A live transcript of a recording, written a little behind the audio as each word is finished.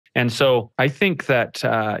And so I think that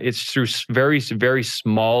it's through very, very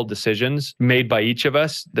small decisions made by each of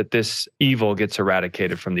us that this evil gets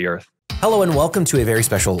eradicated from the earth. Hello and welcome to a very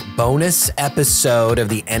special bonus episode of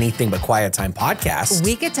the Anything But Quiet Time podcast.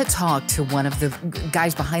 We get to talk to one of the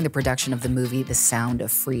guys behind the production of the movie, The Sound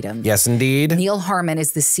of Freedom. Yes, indeed. Neal Harmon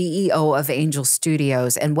is the CEO of Angel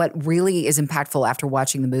Studios. And what really is impactful after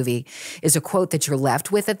watching the movie is a quote that you're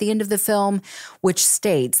left with at the end of the film, which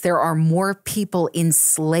states, "There are more people in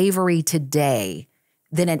slavery today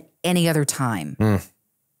than at any other time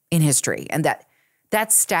in history." And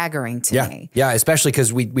that's staggering to me. Yeah, especially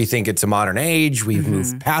because we think it's a modern age. We've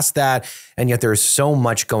moved past that. And yet there's so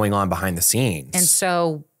much going on behind the scenes. And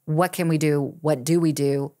so what can we do? What do we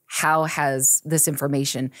do? How has this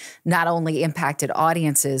information not only impacted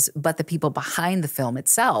audiences, but the people behind the film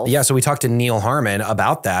itself? Yeah, so we talked to Neal Harmon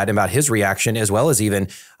about that and about his reaction, as well as even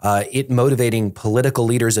it motivating political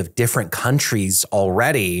leaders of different countries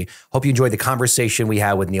already. Hope you enjoyed the conversation we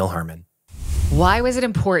had with Neal Harmon. Why was it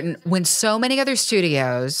important when so many other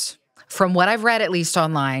studios, from what I've read at least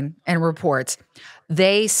online and reports,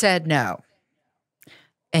 they said no?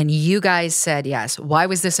 And you guys said yes. Why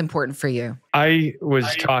was this important for you? I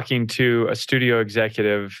was talking to a studio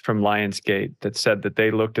executive from Lionsgate that said that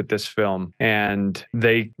they looked at this film and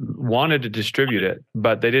they wanted to distribute it,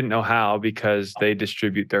 but they didn't know how because they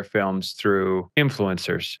distribute their films through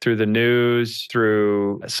influencers, through the news,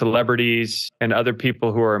 through celebrities and other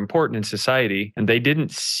people who are important in society. And they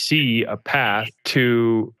didn't see a path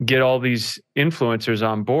to get all these influencers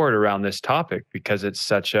on board around this topic because it's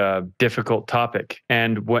such a difficult topic.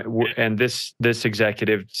 And this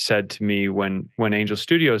executive said to me when Angel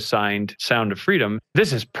Studios signed Sound of Freedom,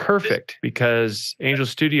 this is perfect because Angel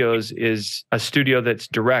Studios is a studio that's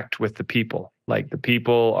direct with the people. Like the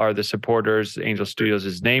people are the supporters. Angel Studios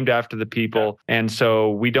is named after the people. And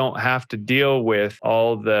so we don't have to deal with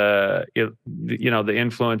all the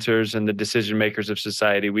influencers and the decision makers of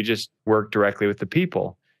society. We just work directly with the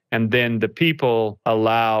people. And then the people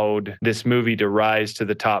allowed this movie to rise to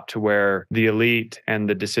the top to where the elite and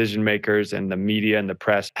the decision makers and the media and the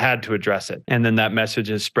press had to address it. And then that message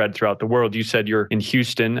has spread throughout the world. You said you're in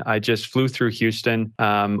Houston. I just flew through Houston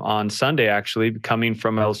on Sunday, actually, coming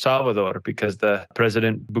from El Salvador because the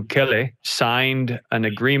President Bukele signed an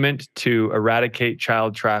agreement to eradicate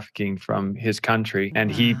child trafficking from his country.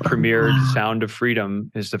 And he premiered Sound of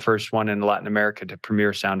Freedom, is the first one in Latin America to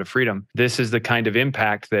premiere Sound of Freedom. This is the kind of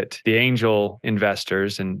impact that the angel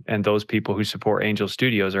investors and those people who support Angel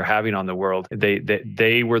Studios are having on the world.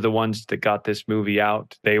 They were the ones that got this movie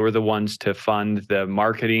out. They were the ones to fund the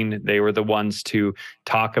marketing. They were the ones to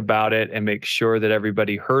talk about it and make sure that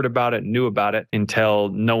everybody heard about it, knew about it until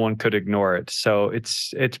no one could ignore it. So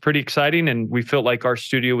it's pretty exciting. And we felt like our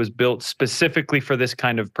studio was built specifically for this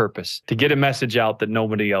kind of purpose, to get a message out that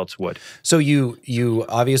nobody else would. So you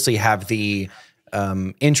obviously have the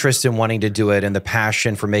interest in wanting to do it and the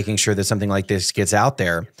passion for making sure that something like this gets out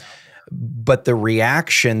there. But the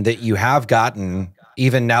reaction that you have gotten,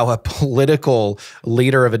 even now a political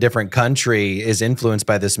leader of a different country is influenced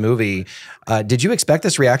by this movie. Did you expect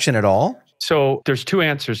this reaction at all? So there's two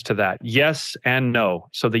answers to that, yes and no.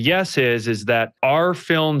 So the yes is that our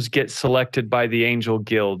films get selected by the Angel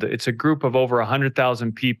Guild. It's a group of over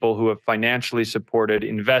 100,000 people who have financially supported,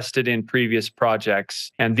 invested in previous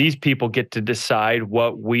projects. And these people get to decide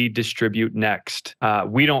what we distribute next.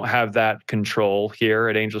 We don't have that control here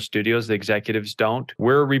at Angel Studios. The executives don't.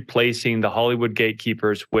 We're replacing the Hollywood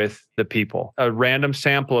gatekeepers with the people. A random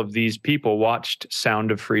sample of these people watched Sound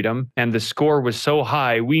of Freedom, and the score was so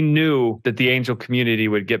high, we knew that the angel community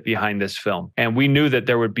would get behind this film. And we knew that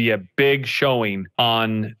there would be a big showing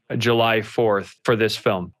on July 4th for this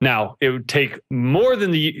film. Now, it would take more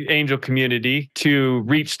than the angel community to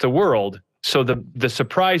reach the world. So the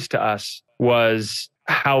surprise to us was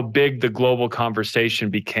how big the global conversation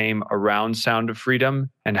became around Sound of Freedom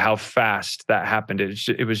and how fast that happened.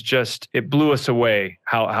 It blew us away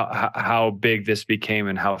how big this became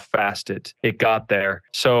and how fast it got there.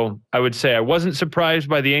 So I would say I wasn't surprised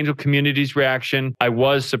by the angel community's reaction. I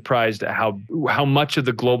was surprised at how much of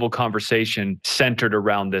the global conversation centered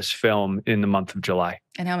around this film in the month of July.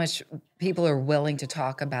 And how much people are willing to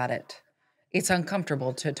talk about it. It's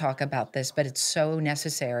uncomfortable to talk about this, but it's so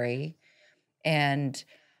necessary. And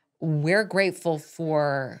we're grateful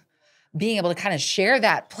for being able to kind of share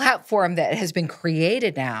that platform that has been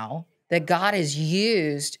created now, that God has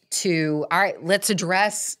used to, all right, let's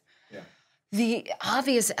address the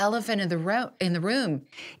obvious elephant in the room.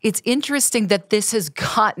 It's interesting that this has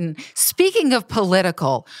gotten, speaking of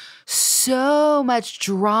political, so much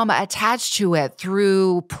drama attached to it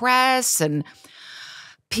through press, and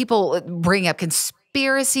people bring up conspiracy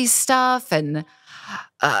conspiracy stuff. And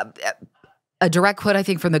a direct quote, I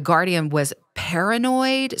think, from The Guardian was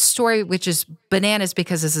paranoid story, which is bananas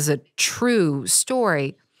because this is a true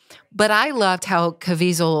story. But I loved how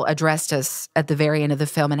Caviezel addressed us at the very end of the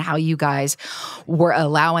film and how you guys were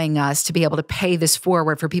allowing us to be able to pay this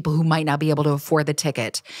forward for people who might not be able to afford the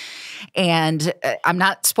ticket. And I'm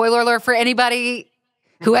not, spoiler alert for anybody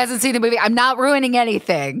who hasn't seen the movie, I'm not ruining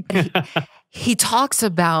anything. He talks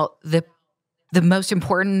about the most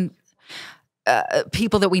important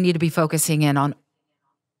people that we need to be focusing in on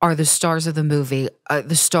are the stars of the movie,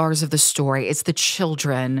 the stars of the story. It's the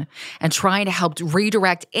children, and trying to help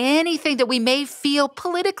redirect anything that we may feel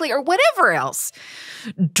politically or whatever else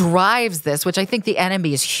drives this, which I think the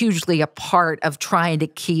enemy is hugely a part of trying to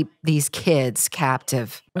keep these kids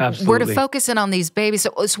captive. Absolutely. We're to focus in on these babies.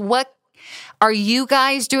 So what are you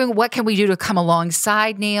guys doing? What can we do to come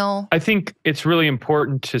alongside, Neal? I think it's really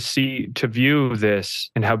important to view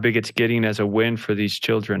this and how big it's getting as a win for these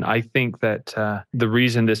children. I think that the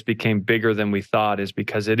reason this became bigger than we thought is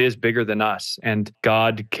because it is bigger than us, and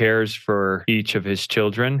God cares for each of his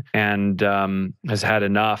children and has had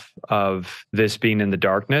enough of this being in the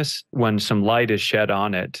darkness. When some light is shed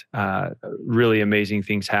on it, really amazing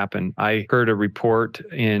things happen. I heard a report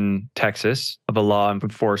in Texas of a law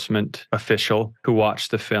enforcement official who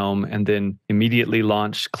watched the film and then immediately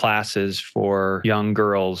launched classes for young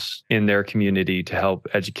girls in their community to help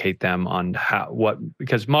educate them on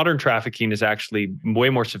because modern trafficking is actually way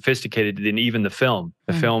more sophisticated than even the film.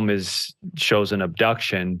 The film shows an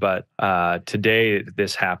abduction, but today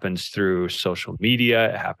this happens through social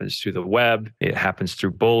media, it happens through the web, it happens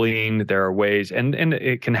through bullying. There are ways, and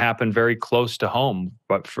it can happen very close to home,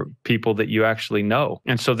 but for people that you actually know.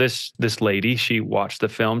 And so this lady, she watched the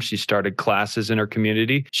film, she started classes in her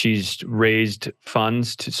community. She's raised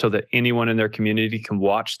funds so that anyone in their community can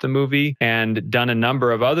watch the movie, and done a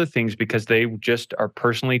number of other things because they just are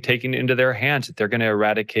personally taking it into their hands that they're going to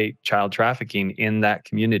eradicate child trafficking in that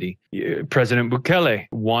community. President Bukele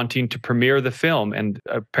wanting to premiere the film, and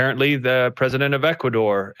apparently the president of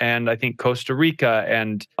Ecuador and I think Costa Rica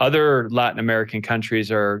and other Latin American countries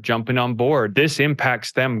are jumping on board. This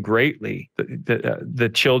impacts them greatly. The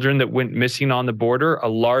children that went missing on the border, a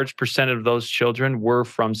large percent of those children were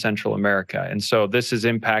from Central America. And so this is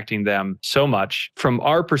impacting them so much. From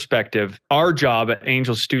our perspective, our job at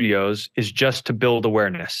Angel Studios is just to build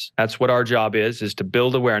awareness. That's what our job is to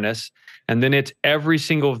build awareness. And then it's every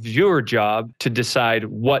single viewer job to decide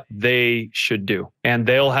what they should do. And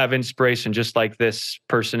they'll have inspiration just like this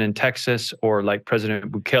person in Texas or like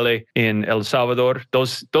President Bukele in El Salvador.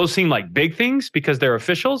 Those seem like big things because they're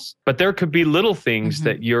officials, but there could be little things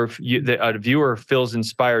that that a viewer feels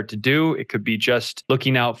inspired to do. It could be just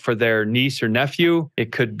looking out for their niece or nephew.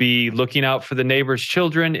 It could be looking out for the neighbor's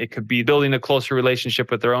children. It could be building a closer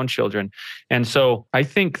relationship with their own children. And so I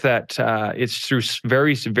think that it's through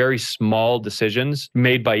very, very small decisions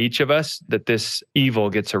made by each of us that this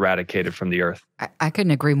evil gets eradicated from the earth. I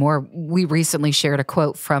couldn't agree more. We recently shared a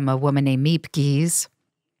quote from a woman named Miep Gies,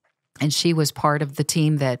 and she was part of the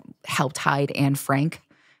team that helped hide Anne Frank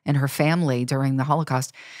and her family during the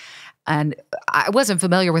Holocaust. And I wasn't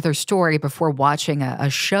familiar with her story before watching a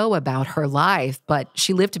show about her life, but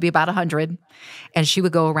she lived to be about 100, and she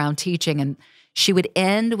would go around teaching, and she would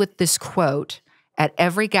end with this quote at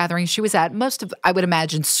every gathering she was at, most of, I would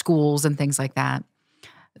imagine, schools and things like that,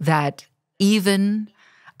 that even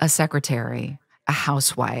a secretary, a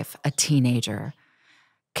housewife, a teenager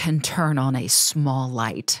can turn on a small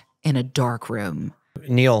light in a dark room.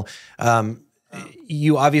 Neal,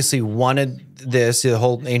 you obviously wanted this. The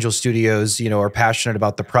whole Angel Studios, are passionate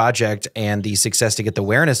about the project and the success to get the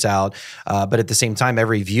awareness out. But at the same time,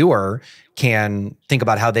 every viewer can think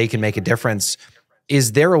about how they can make a difference.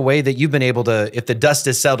 Is there a way that you've been able to, if the dust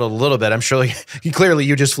has settled a little bit, I'm sure clearly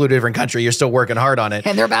you just flew to a different country, you're still working hard on it.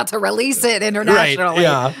 And they're about to release it internationally.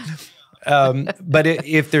 Right, yeah. But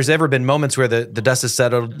if there's ever been moments where the dust has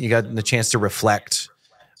settled, you got the chance to reflect,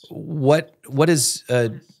 how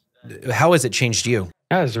has it changed you?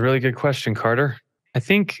 That's a really good question, Carter. I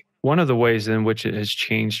think one of the ways in which it has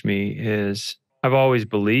changed me is I've always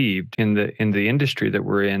believed in the industry that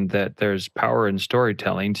we're in that there's power in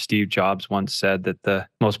storytelling. Steve Jobs once said that the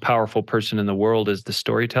most powerful person in the world is the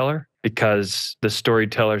storyteller, because the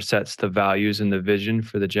storyteller sets the values and the vision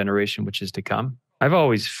for the generation which is to come. I've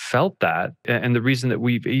always felt that. And the reason that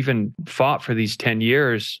we've even fought for these 10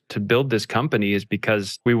 years to build this company is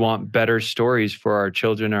because we want better stories for our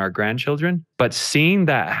children and our grandchildren. But seeing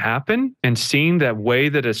that happen and seeing that way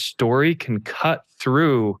that a story can cut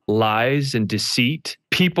through lies and deceit,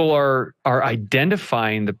 people are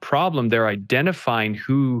identifying the problem. They're identifying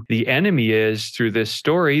who the enemy is through this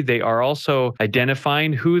story. They are also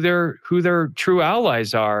identifying who their true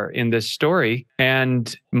allies are in this story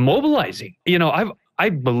and mobilizing. I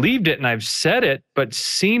believed it and I've said it, but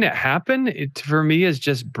seeing it happen, it for me is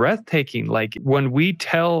just breathtaking. Like when we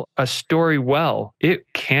tell a story well, it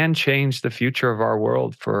can change the future of our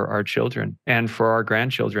world for our children and for our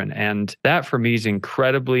grandchildren. And that for me is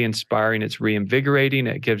incredibly inspiring. It's reinvigorating.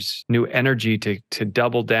 It gives new energy to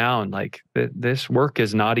double down. Like this work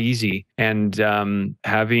is not easy. And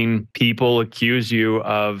having people accuse you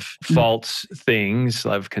of false things,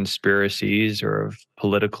 of conspiracies or of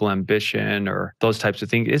political ambition or those types of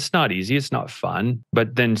things, it's not easy. It's not fun.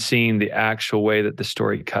 But then seeing the actual way that the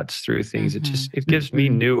story cuts through things, it gives me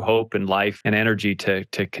new hope and life and energy to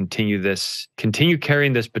continue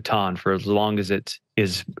carrying this baton for as long as it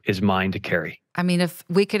is mine to carry. I mean, if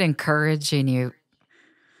we could encourage in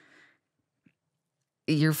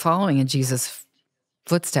you're following in Jesus'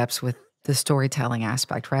 footsteps with the storytelling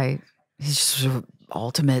aspect, right? He's just an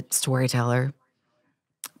ultimate storyteller.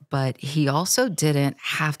 But he also didn't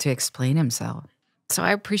have to explain himself. So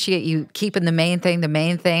I appreciate you keeping the main thing.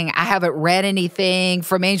 I haven't read anything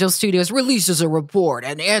from Angel Studios, releases a report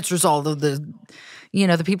and answers all of the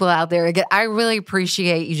people out there. Again, I really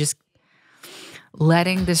appreciate you just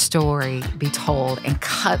letting the story be told and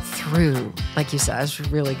cut through, like you said. That's a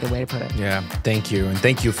really good way to put it. Yeah, thank you. And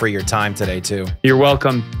thank you for your time today, too. You're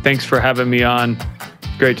welcome. Thanks for having me on.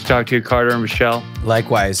 Great to talk to you, Carder and Rachelle.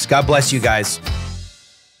 Likewise. God bless you guys.